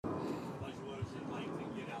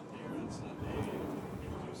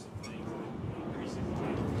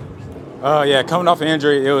Yeah, coming off an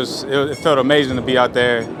injury, it felt amazing to be out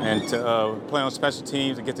there and to play on special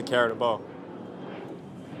teams and get to carry the ball.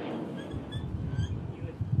 You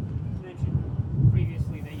had mentioned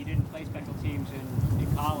previously that you didn't play special teams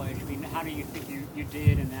in college. I mean, how do you think you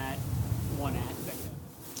did in that one aspect of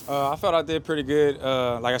it? I felt I did pretty good.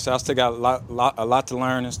 Like I said, I still got a lot to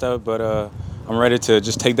learn and stuff, but I'm ready to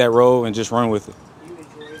just take that role and just run with it. Do you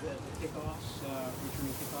enjoy the kickoffs,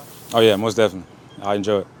 returning kickoffs? Oh yeah, most definitely. I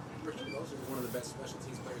enjoy it. Christian Wilson was one of the best special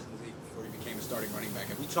teams players in the league before he became a starting running back.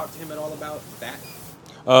 Have you talked to him at all about that?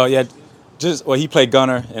 Yeah, just well, he played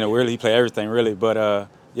gunner and really he played everything really, but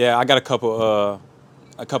yeah, I got a couple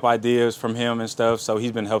ideas from him and stuff, so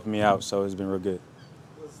he's been helping me out, so it's been real good.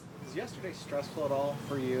 Was yesterday stressful at all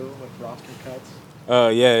for you with roster cuts?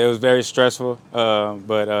 Yeah, it was very stressful,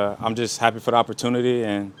 but I'm just happy for the opportunity,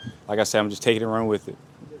 and like I said, I'm just taking it and run with it.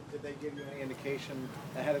 Did they give you any indication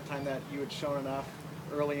ahead of time that you had shown enough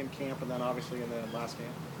early in camp and then obviously in the last game?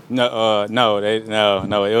 No. It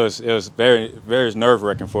was very nerve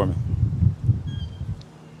wracking for me.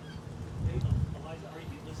 Elijah,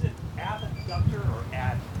 is it abductor or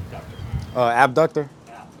adductor? Abductor,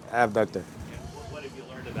 Ab. abductor. Yeah. What have you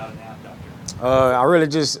learned about an abductor?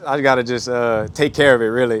 I gotta just take care of it.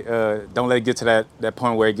 Really, don't let it get to that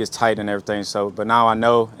point where it gets tight and everything. So, but now I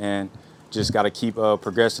know, and just gotta keep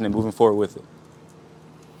progressing and moving forward with it.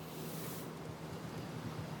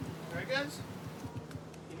 All right, guys.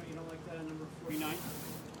 You don't like that number 49?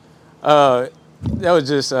 That was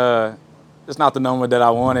just it's not the number that I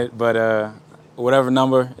wanted, but whatever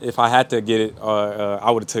number, if I had to get it, I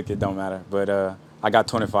would have took it. Don't matter. But I got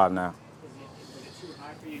 25 now. Was it too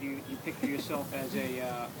high for you? Do you picture yourself as a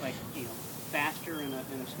faster in a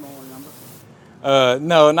smaller number?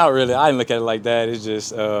 No, not really. I didn't look at it like that. It's just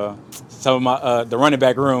some of my the running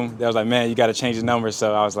back room. That was like, man, you got to change the number.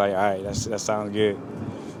 So I was like, all right, that sounds good.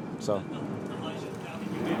 So. Elijah, now that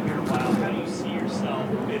you've been here a while, how do you see yourself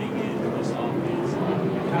fitting into this offense?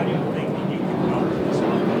 How do you think that you can help this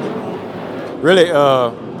offense grow? Really,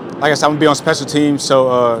 like I said, I'm gonna be on special teams.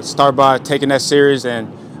 So start by taking that serious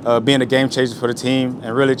and being a game changer for the team,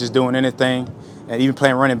 and really just doing anything, and even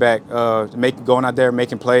playing running back, going out there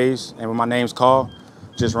making plays, and when my name's called,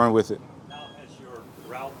 just run with it. Now, as your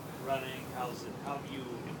route running, how have you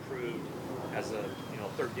improved as a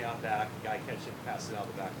third down back, a guy catching passes out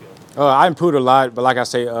of the backfield? I improved a lot, but like I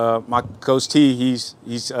say, my coach T, he's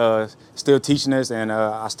still teaching us, and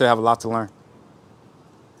I still have a lot to learn.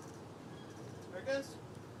 All right, guys.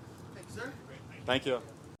 Thank you, sir. Thank you.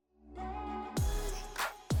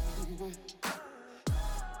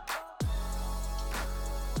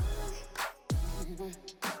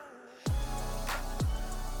 Mm-hmm.